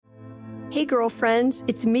Hey girlfriends,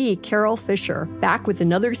 it's me, Carol Fisher, back with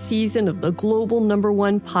another season of the global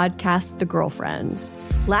 #1 podcast, The Girlfriends.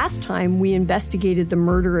 Last time, we investigated the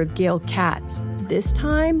murder of Gail Katz. This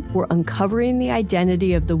time, we're uncovering the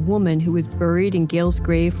identity of the woman who was buried in Gail's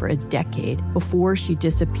grave for a decade before she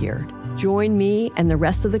disappeared. Join me and the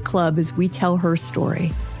rest of the club as we tell her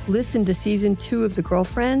story. Listen to Season 2 of The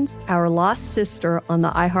Girlfriends, Our Lost Sister on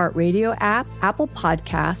the iHeartRadio app, Apple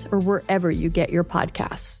Podcasts, or wherever you get your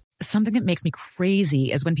podcasts. Something that makes me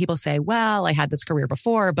crazy is when people say, well, I had this career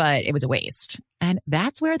before, but it was a waste. And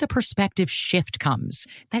that's where the perspective shift comes,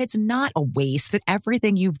 that it's not a waste, that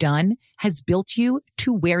everything you've done has built you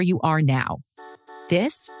to where you are now.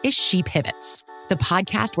 This is She Pivots, the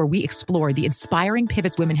podcast where we explore the inspiring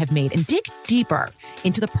pivots women have made and dig deeper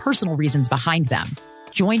into the personal reasons behind them.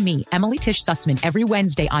 Join me, Emily Tish Sussman, every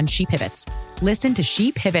Wednesday on She Pivots. Listen to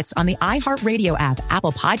She Pivots on the iHeartRadio app,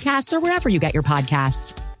 Apple Podcasts, or wherever you get your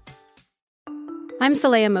podcasts. I'm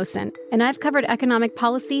Saleha Mohsin, and I've covered economic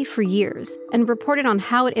policy for years and reported on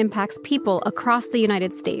how it impacts people across the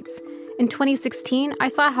United States. In 2016, I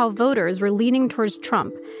saw how voters were leaning towards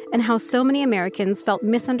Trump and how so many Americans felt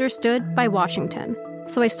misunderstood by Washington.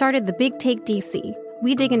 So I started The Big Take DC.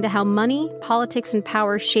 We dig into how money, politics, and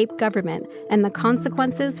power shape government and the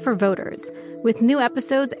consequences for voters. With new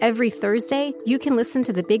episodes every Thursday, you can listen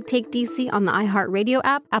to The Big Take DC on the iHeartRadio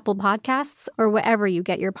app, Apple Podcasts, or wherever you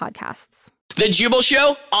get your podcasts. The Jubal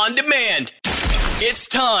Show on demand. It's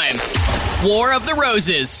time. War of the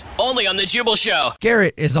Roses, only on The Jubal Show.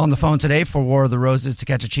 Garrett is on the phone today for War of the Roses to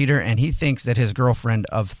catch a cheater, and he thinks that his girlfriend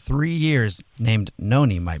of 3 years named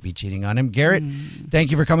Noni might be cheating on him. Garrett,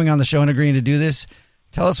 thank you for coming on the show and agreeing to do this.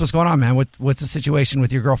 Tell us what's going on, man. What's the situation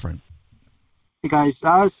with your girlfriend? Hey, guys.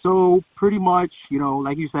 So pretty much,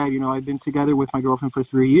 like you said, I've been together with my girlfriend for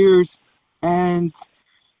 3 years, and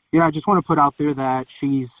I just want to put out there that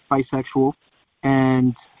she's bisexual,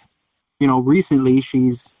 and, recently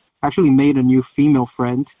she's actually made a new female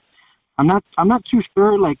friend. I'm not too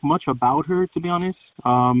sure, much about her, to be honest,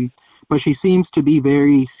 but she seems to be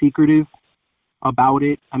very secretive about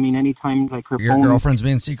it. I mean, anytime, her Your phone... girlfriend's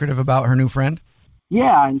being secretive about her new friend?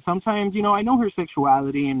 Yeah, and sometimes, I know her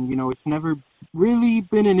sexuality, and, it's never really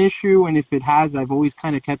been an issue, and if it has, I've always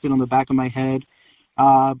kind of kept it on the back of my head.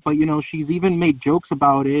 But, she's even made jokes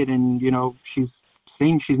about it, and, she's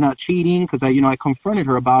saying she's not cheating because I confronted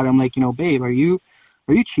her about it. I'm like, babe, are you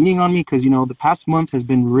cheating on me? Because, the past month has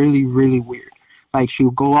been really, really weird.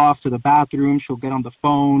 She'll go off to the bathroom, she'll get on the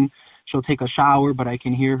phone, she'll take a shower, but I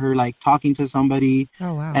can hear her, talking to somebody.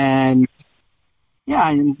 Oh, wow. And, yeah,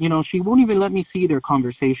 and, she won't even let me see their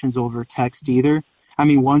conversations over text either. I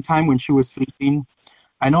mean, one time when she was sleeping,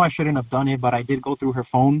 I know I shouldn't have done it, but I did go through her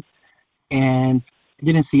phone, and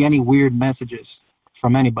didn't see any weird messages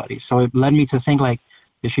from anybody. So it led me to think,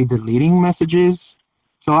 is she deleting messages?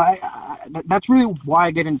 So that's really why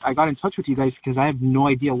I got in touch with you guys, because I have no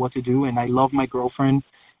idea what to do, and I love my girlfriend,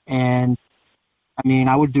 and I mean,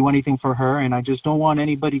 I would do anything for her, and I just don't want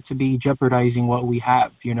anybody to be jeopardizing what we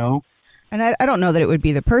have, And I don't know that it would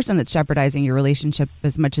be the person that's jeopardizing your relationship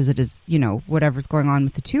as much as it is, whatever's going on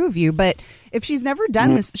with the two of you. But if she's never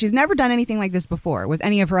done this, she's never done anything like this before with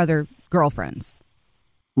any of her other girlfriends.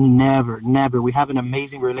 Never. We have an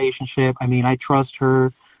amazing relationship. I mean, I trust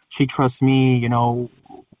her. She trusts me.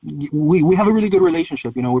 We have a really good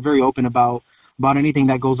relationship. We're very open about anything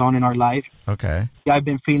that goes on in our life. Okay. I've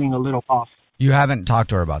been feeling a little off. You haven't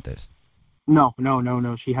talked to her about this? No.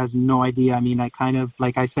 She has no idea. I mean, I kind of,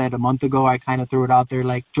 like I said, a month ago, I kind of threw it out there,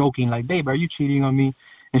 joking, babe, are you cheating on me?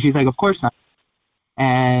 And she's like, of course not.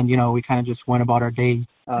 And, we kind of just went about our day.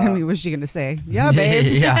 Was she going to say, yeah, babe,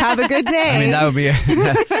 Yeah. have a good day? I mean, that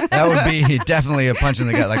would be definitely a punch in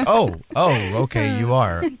the gut. Oh, okay, you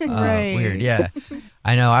are. Right. Weird, yeah.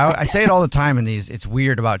 I know. I say it all the time in these. It's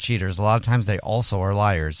weird about cheaters. A lot of times they also are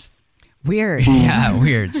liars. Weird. Yeah,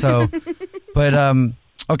 weird. So, but,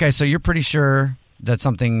 okay, so you're pretty sure that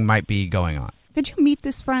something might be going on. Did you meet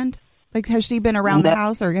this friend? Has she been around the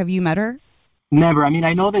house, or have you met her? Never. I mean,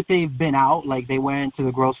 I know that they've been out. They went to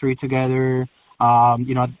the grocery together.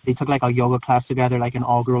 They took a yoga class together, an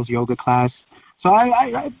all-girls yoga class. So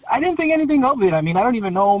I didn't think anything of it. I mean, I don't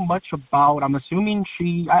even know much about, I'm assuming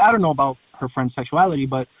I don't know about her friend's sexuality,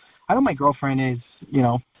 but I know my girlfriend is,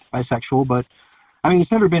 bisexual, but I mean,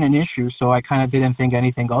 it's never been an issue. So I kind of didn't think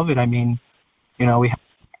anything of it. I mean, we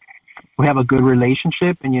have a good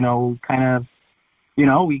relationship, and, kind of,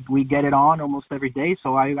 we get it on almost every day.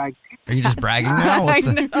 So I Are you just bragging now?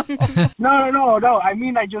 No. I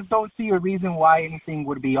mean, I just don't see a reason why anything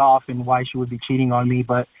would be off and why she would be cheating on me.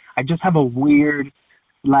 But I just have a weird,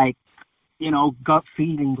 gut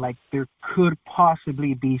feeling like there could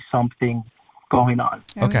possibly be something going on.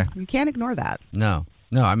 Okay. You can't ignore that. No.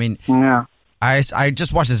 I mean, Yeah. I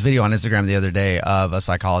just watched this video on Instagram the other day of a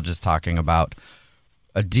psychologist talking about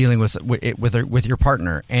dealing with your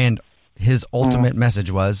partner, and his ultimate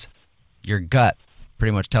message was your gut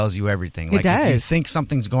pretty much tells you everything. It does. If you think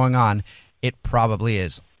something's going on, it probably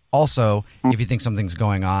is. Also, if you think something's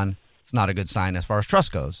going on, it's not a good sign as far as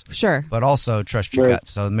trust goes. Sure. But also trust your gut.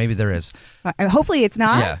 So maybe there is. Hopefully it's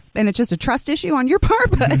not. Yeah. And it's just a trust issue on your part.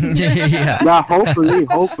 But Yeah,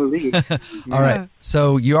 hopefully. All right.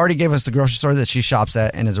 So you already gave us the grocery store that she shops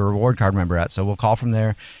at and is a reward card member at. So we'll call from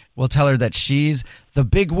there. We'll tell her that she's the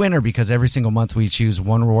big winner because every single month we choose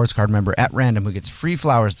one rewards card member at random who gets free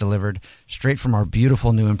flowers delivered straight from our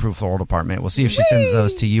beautiful new improved floral department. We'll see if she sends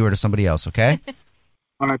those to you or to somebody else, okay?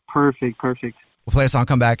 All right, perfect. We'll play a song,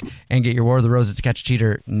 come back, and get your War of the Roses to catch a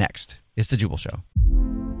cheater next. It's the Jubal Show.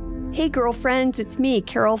 Hey, girlfriends, it's me,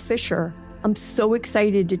 Carol Fisher. I'm so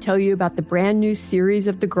excited to tell you about the brand new series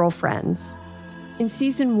of The Girlfriends. In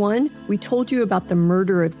season 1, we told you about the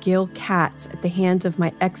murder of Gail Katz at the hands of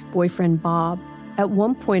my ex-boyfriend, Bob. At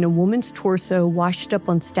one point, a woman's torso washed up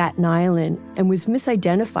on Staten Island and was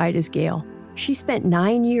misidentified as Gail. She spent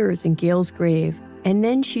 9 years in Gail's grave, and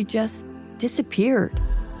then she just disappeared.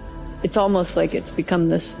 It's almost like it's become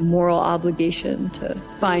this moral obligation to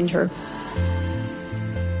find her.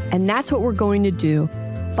 And that's what we're going to do.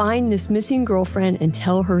 Find this missing girlfriend and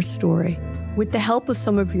tell her story. With the help of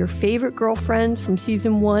some of your favorite girlfriends from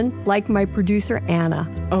season 1, like my producer,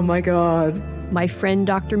 Anna. Oh my God. My friend,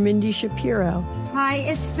 Dr. Mindy Shapiro. Hi,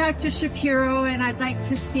 it's Dr. Shapiro, and I'd like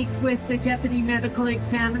to speak with the Deputy Medical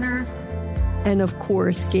Examiner. And of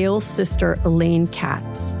course, Gail's sister, Elaine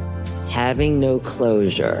Katz. Having no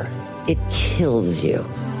closure, it kills you.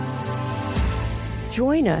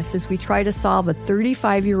 Join us as we try to solve a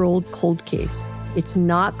 35-year-old cold case. It's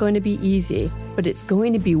not going to be easy, but it's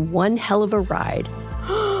going to be one hell of a ride.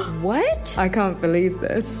 What? I can't believe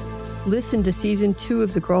this. Listen to season 2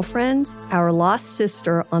 of The Girlfriends, Our Lost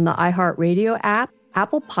Sister on the iHeartRadio app,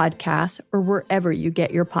 Apple Podcasts, or wherever you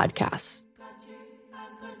get your podcasts.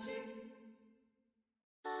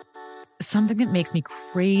 Something that makes me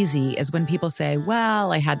crazy is when people say,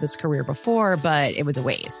 well, I had this career before, but it was a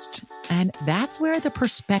waste. And that's where the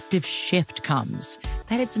perspective shift comes,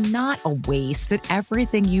 that it's not a waste, that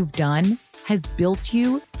everything you've done has built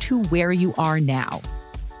you to where you are now.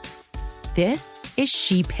 This is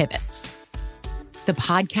She Pivots, the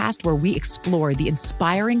podcast where we explore the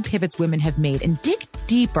inspiring pivots women have made and dig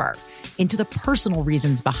deeper into the personal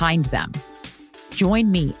reasons behind them.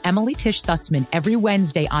 Join me, Emily Tish Sussman, every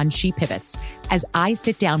Wednesday on She Pivots as I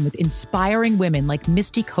sit down with inspiring women like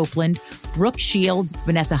Misty Copeland, Brooke Shields,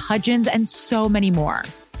 Vanessa Hudgens, and so many more.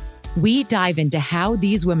 We dive into how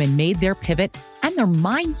these women made their pivot and their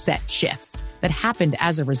mindset shifts that happened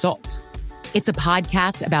as a result. It's a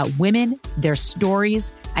podcast about women, their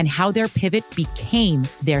stories, and how their pivot became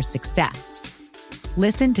their success.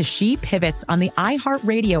 Listen to She Pivots on the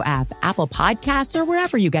iHeartRadio app, Apple Podcasts, or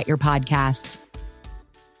wherever you get your podcasts.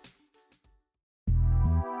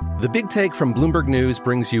 The Big Take from Bloomberg News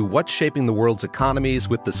brings you what's shaping the world's economies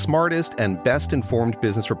with the smartest and best-informed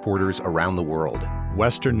business reporters around the world.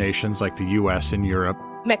 Western nations like the U.S. and Europe.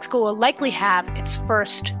 Mexico will likely have its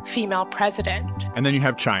first female president. And then you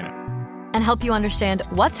have China. And help you understand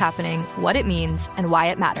what's happening, what it means, and why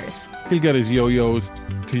it matters. He'll get his yo-yos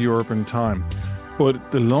to Europe in time.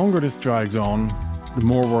 But the longer this drags on, the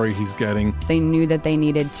more worry he's getting. They knew that they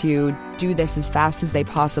needed to do this as fast as they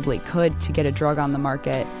possibly could to get a drug on the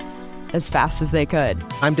market as fast as they could.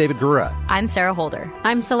 I'm David Gura. I'm Sarah Holder.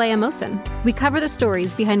 I'm Saleha Mohsen. We cover the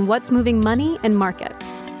stories behind what's moving money and markets.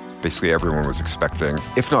 Basically, everyone was expecting,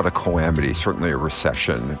 if not a calamity, certainly a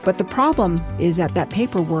recession. But the problem is that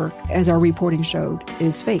paperwork, as our reporting showed,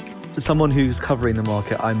 is fake. As someone who's covering the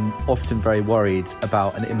market, I'm often very worried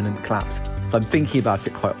about an imminent collapse. So I'm thinking about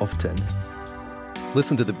it quite often.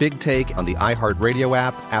 Listen to The Big Take on the iHeartRadio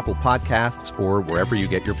app, Apple Podcasts, or wherever you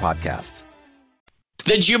get your podcasts.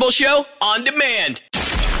 The Jubal Show on demand.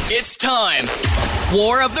 It's time.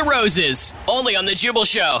 War of the Roses, only on The Jubal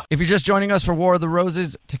Show. If you're just joining us for War of the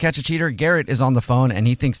Roses, to catch a cheater, Garrett is on the phone, and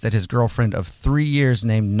he thinks that his girlfriend of 3 years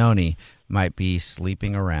named Noni might be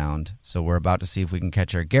sleeping around. So we're about to see if we can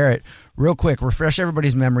catch her. Garrett, real quick, refresh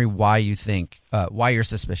everybody's memory why you're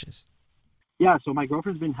suspicious. Yeah, so my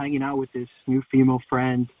girlfriend's been hanging out with this new female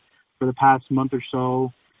friend for the past month or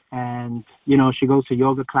so. And, she goes to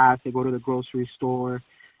yoga class, they go to the grocery store.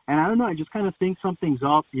 And I don't know, I just kind of think something's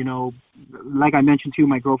up, Like I mentioned to you,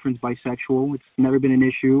 my girlfriend's bisexual. It's never been an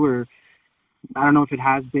issue, or I don't know if it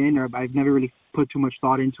has been, or I've never really put too much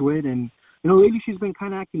thought into it. And lately she's been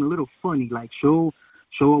kind of acting a little funny. Like she'll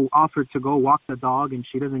offer to go walk the dog, and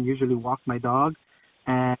she doesn't usually walk my dog.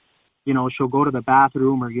 And, she'll go to the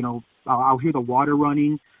bathroom, or, I'll hear the water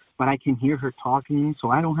running, but I can hear her talking. So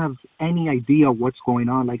I don't have any idea what's going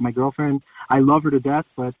on. Like, my girlfriend, I love her to death,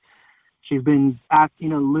 but she's been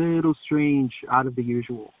acting a little strange out of the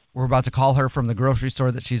usual. We're about to call her from the grocery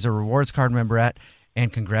store that she's a rewards card member at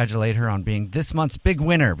and congratulate her on being this month's big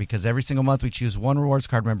winner, because every single month we choose one rewards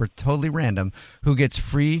card member, totally random, who gets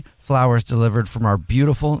free flowers delivered from our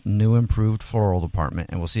beautiful new improved floral department.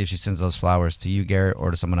 And we'll see if she sends those flowers to you, Garrett, or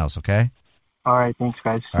to someone else, okay? All right, thanks,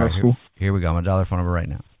 guys. All right, here we go. I'm $1 phone number right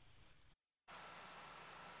now.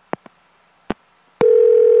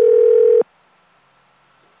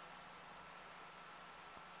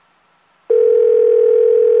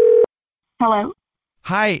 Hello?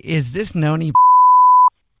 Hi, is this Noni?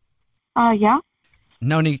 Yeah.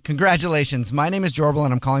 Noni, congratulations. My name is Jorbel,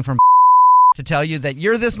 and I'm calling from to tell you that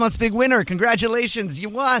you're this month's big winner. Congratulations, you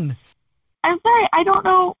won. I'm sorry, I don't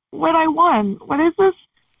know what I won. What is this?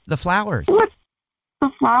 The flowers. What? The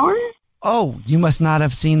flowers? Oh, you must not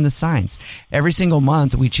have seen the signs. Every single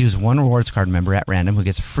month, we choose one rewards card member at random who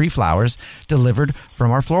gets free flowers delivered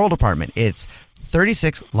from our floral department. It's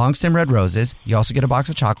 36 long stem red roses. You also get a box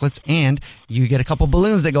of chocolates, and you get a couple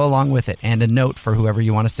balloons that go along with it, and a note for whoever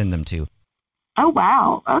you want to send them to. Oh,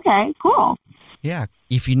 wow. Okay, cool. Yeah.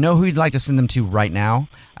 If you know who you'd like to send them to right now,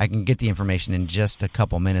 I can get the information in just a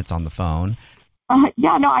couple minutes on the phone.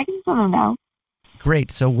 Yeah, no, I can send them now.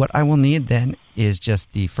 Great. So what I will need then is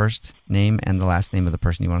just the first name and the last name of the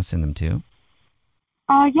person you want to send them to.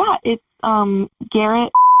 Yeah, it's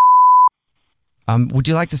Garrett. Would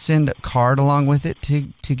you like to send a card along with it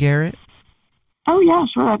to Garrett? Oh, yeah,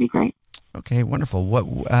 sure. That'd be great. Okay, wonderful. What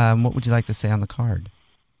would you like to say on the card?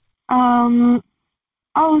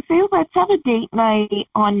 Say let's have a date night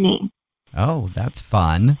on me. Oh, that's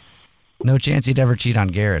fun. No chance you'd ever cheat on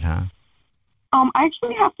Garrett, huh? I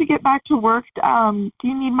actually have to get back to work. Do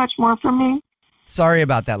you need much more from me? Sorry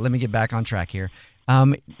about that. Let me get back on track here.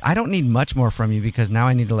 I don't need much more from you, because now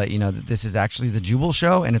I need to let you know that this is actually the Jubal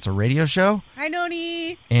Show, and it's a radio show. Hi,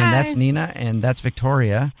 Noni. And Hi. That's Nina, and that's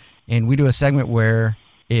Victoria. And we do a segment where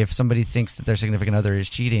if somebody thinks that their significant other is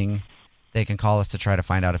cheating, they can call us to try to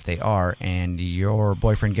find out if they are. And your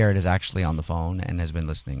boyfriend Garrett is actually on the phone and has been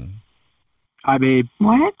listening. Hi, babe.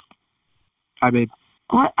 What? Hi, babe.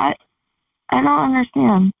 What? I don't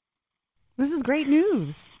understand. This is great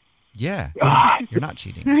news. Yeah. You're not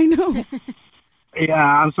cheating. I know.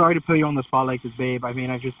 Yeah, I'm sorry to put you on the spot like this, babe. I mean,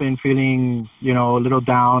 I've just been feeling, a little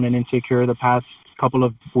down and insecure the past couple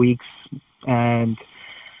of weeks. And,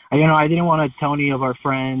 I didn't want to tell any of our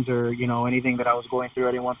friends or, anything that I was going through.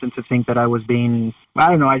 I didn't want them to think that I was being, I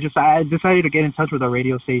don't know. I decided to get in touch with a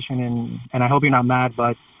radio station, and I hope you're not mad,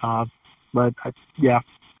 yeah.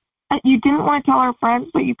 You didn't want to tell our friends,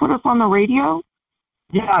 but you put us on the radio?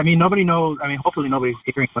 Yeah, I mean, nobody knows. I mean, hopefully nobody's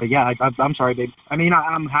hearing, but yeah, I'm sorry, babe. I mean,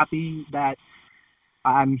 I'm happy that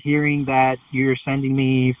I'm hearing that you're sending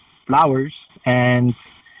me flowers and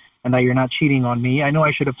that you're not cheating on me. I know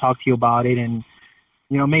I should have talked to you about it, and,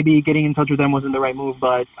 maybe getting in touch with them wasn't the right move,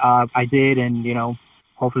 but I did, and,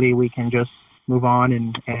 hopefully we can just move on,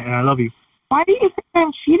 and I love you. Why do you think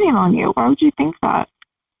I'm cheating on you? Why would you think that?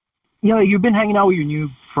 You've been hanging out with your new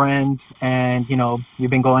friend, and,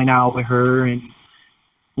 you've been going out with her, and,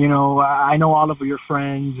 I know all of your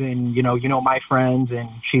friends, and, my friends, and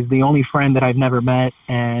she's the only friend that I've never met,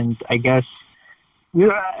 and I guess,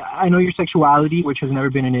 I know your sexuality, which has never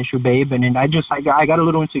been an issue, babe, and I got a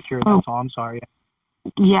little insecure, that's all. I'm sorry.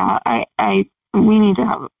 Yeah, we need to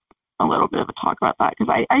have a little bit of a talk about that,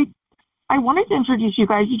 because I wanted to introduce you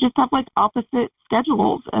guys. You just have, opposite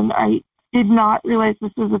schedules, and I did not realize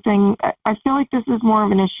this was a thing. I feel like this is more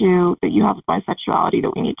of an issue that you have with bisexuality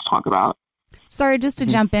that we need to talk about. Sorry, just to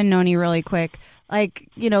jump in, Noni, really quick.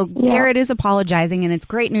 Garrett is apologizing, and it's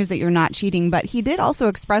great news that you're not cheating, but he did also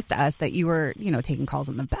express to us that you were, taking calls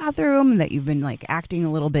in the bathroom, that you've been, acting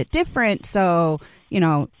a little bit different. So,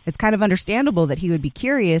 it's kind of understandable that he would be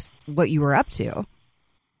curious what you were up to.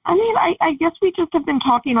 I mean, I guess we just have been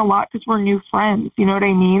talking a lot because we're new friends. You know what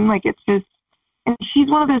I mean? It's just, and she's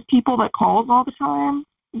one of those people that calls all the time.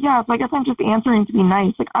 Yeah, so I guess I'm just answering to be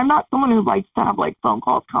nice. I'm not someone who likes to have, phone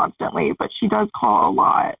calls constantly, but she does call a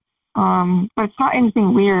lot. But it's not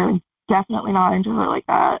anything weird. Definitely not into her like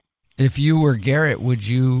that. If you were Garrett, would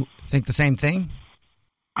you think the same thing?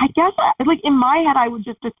 I guess, in my head, I would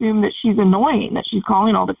just assume that she's annoying, that she's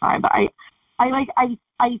calling all the time. But I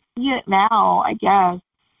see it now, I guess.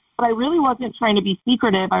 But I really wasn't trying to be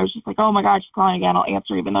secretive. I was just oh my God, she's calling again. I'll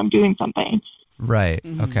answer even though I'm doing something. Right.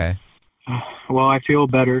 Mm-hmm. Okay. Well, I feel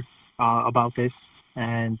better. about this.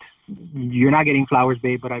 And you're not getting flowers,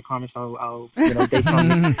 babe, but I promise I'll date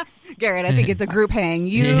on you. Garrett, I think it's a group hang.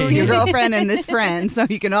 You, your girlfriend, and this friend, so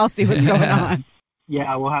you can all see what's going on.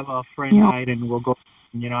 Yeah, we'll have a friend night and we'll go,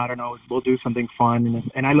 I don't know, we'll do something fun.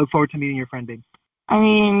 And I look forward to meeting your friend, babe. I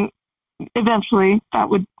mean, eventually,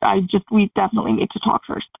 we definitely need to talk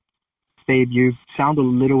first. Babe, you sound a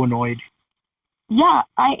little annoyed. Yeah,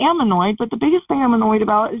 I am annoyed, but the biggest thing I'm annoyed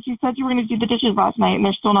about is you said you were going to do the dishes last night and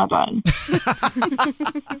they're still not done.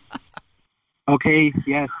 Okay,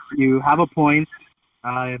 yes, you have a point.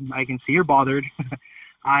 I can see you're bothered.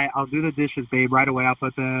 I'll do the dishes, babe, right away.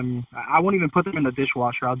 I won't even put them in the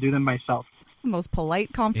dishwasher. I'll do them myself. The most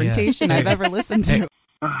polite confrontation I've ever listened to.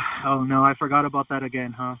 Oh, no, I forgot about that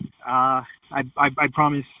again, huh? I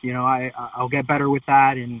promise, I'll get better with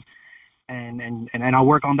that and I'll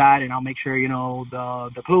work on that, and I'll make sure,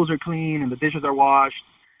 the clothes are clean and the dishes are washed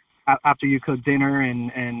after you cook dinner,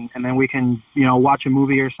 and then we can, watch a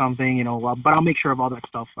movie or something, but I'll make sure of all that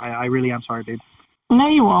stuff. I really am sorry, babe. No,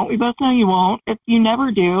 you won't. We both know you won't. If you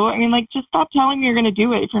never do, I mean, just stop telling me you're going to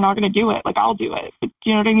do it if you're not going to do it. I'll do it. Do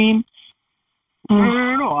you know what I mean?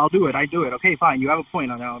 No, I'll do it. I do it. Okay, fine. You have a point.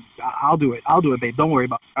 I'll do it. I'll do it, babe. Don't worry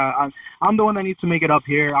about it. I'm the one that needs to make it up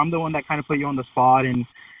here. I'm the one that kind of put you on the spot, and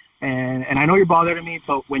I know you're bothering me,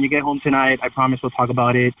 but when you get home tonight, I promise we'll talk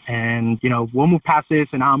about it, and we'll move past this,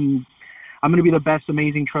 and I'm gonna be the best,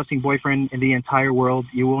 amazing, trusting boyfriend in the entire world.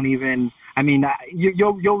 You won't even. I mean,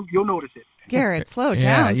 you'll notice it. Garrett, slow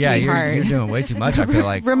down, sweetheart. You're doing way too much, I feel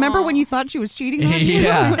like. Remember when you thought she was cheating on you?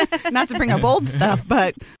 Yeah. Not to bring up old stuff,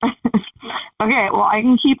 but. Okay, well, I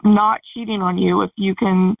can keep not cheating on you if you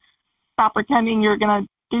can stop pretending you're going to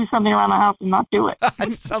do something around the house and not do it.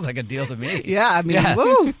 It sounds like a deal to me. Yeah, I mean,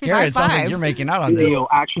 woo. Garrett, it sounds like you're making out on this.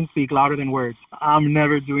 Actions speak louder than words. I'm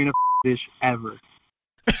never doing a dish ever.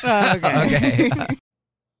 Okay.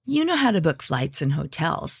 You know how to book flights and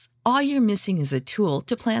hotels. All you're missing is a tool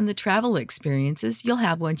to plan the travel experiences you'll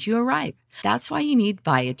have once you arrive. That's why you need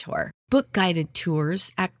Viator. Book guided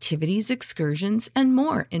tours, activities, excursions, and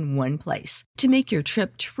more in one place to make your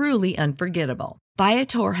trip truly unforgettable.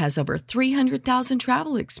 Viator has over 300,000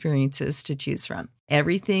 travel experiences to choose from.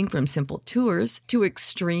 Everything from simple tours to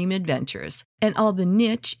extreme adventures and all the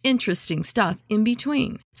niche, interesting stuff in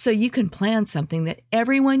between. So you can plan something that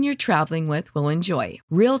everyone you're traveling with will enjoy.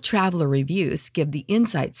 Real traveler reviews give the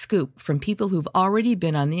inside scoop from people who've already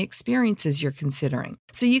been on the experiences you're considering.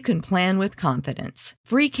 So you can plan with confidence.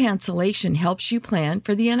 Free cancellation helps you plan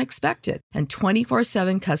for the unexpected. And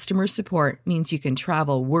 24/7 customer support means you can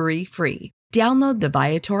travel worry-free. Download the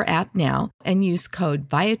Viator app now and use code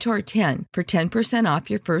Viator10 for 10% off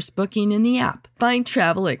your first booking in the app. Find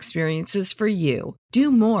travel experiences for you.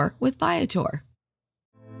 Do more with Viator.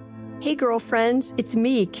 Hey girlfriends, it's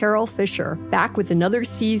me, Carol Fisher, back with another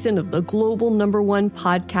season of the global #1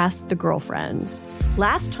 podcast, The Girlfriends.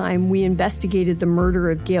 Last time, we investigated the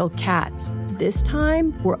murder of Gail Katz. This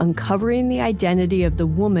time, we're uncovering the identity of the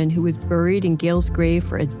woman who was buried in Gail's grave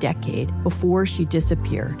for a decade before she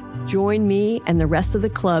disappeared. Join me and the rest of the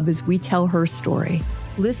club as we tell her story.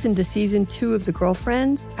 Listen to Season 2 of The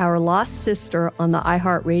Girlfriends, Our Lost Sister on the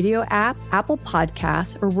iHeartRadio app, Apple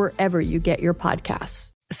Podcasts, or wherever you get your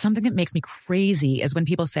podcasts. Something that makes me crazy is when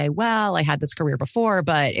people say, well, I had this career before,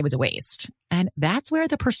 but it was a waste. And that's where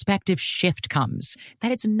the perspective shift comes,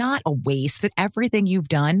 that it's not a waste, that everything you've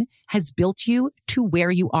done has built you to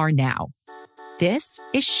where you are now. This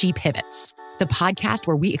is She Pivots, the podcast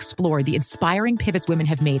where we explore the inspiring pivots women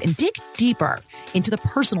have made and dig deeper into the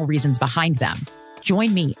personal reasons behind them.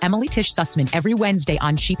 Join me, Emily Tish Sussman, every Wednesday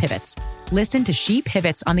on She Pivots. Listen to She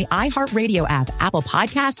Pivots on the iHeartRadio app, Apple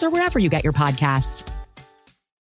Podcasts, or wherever you get your podcasts.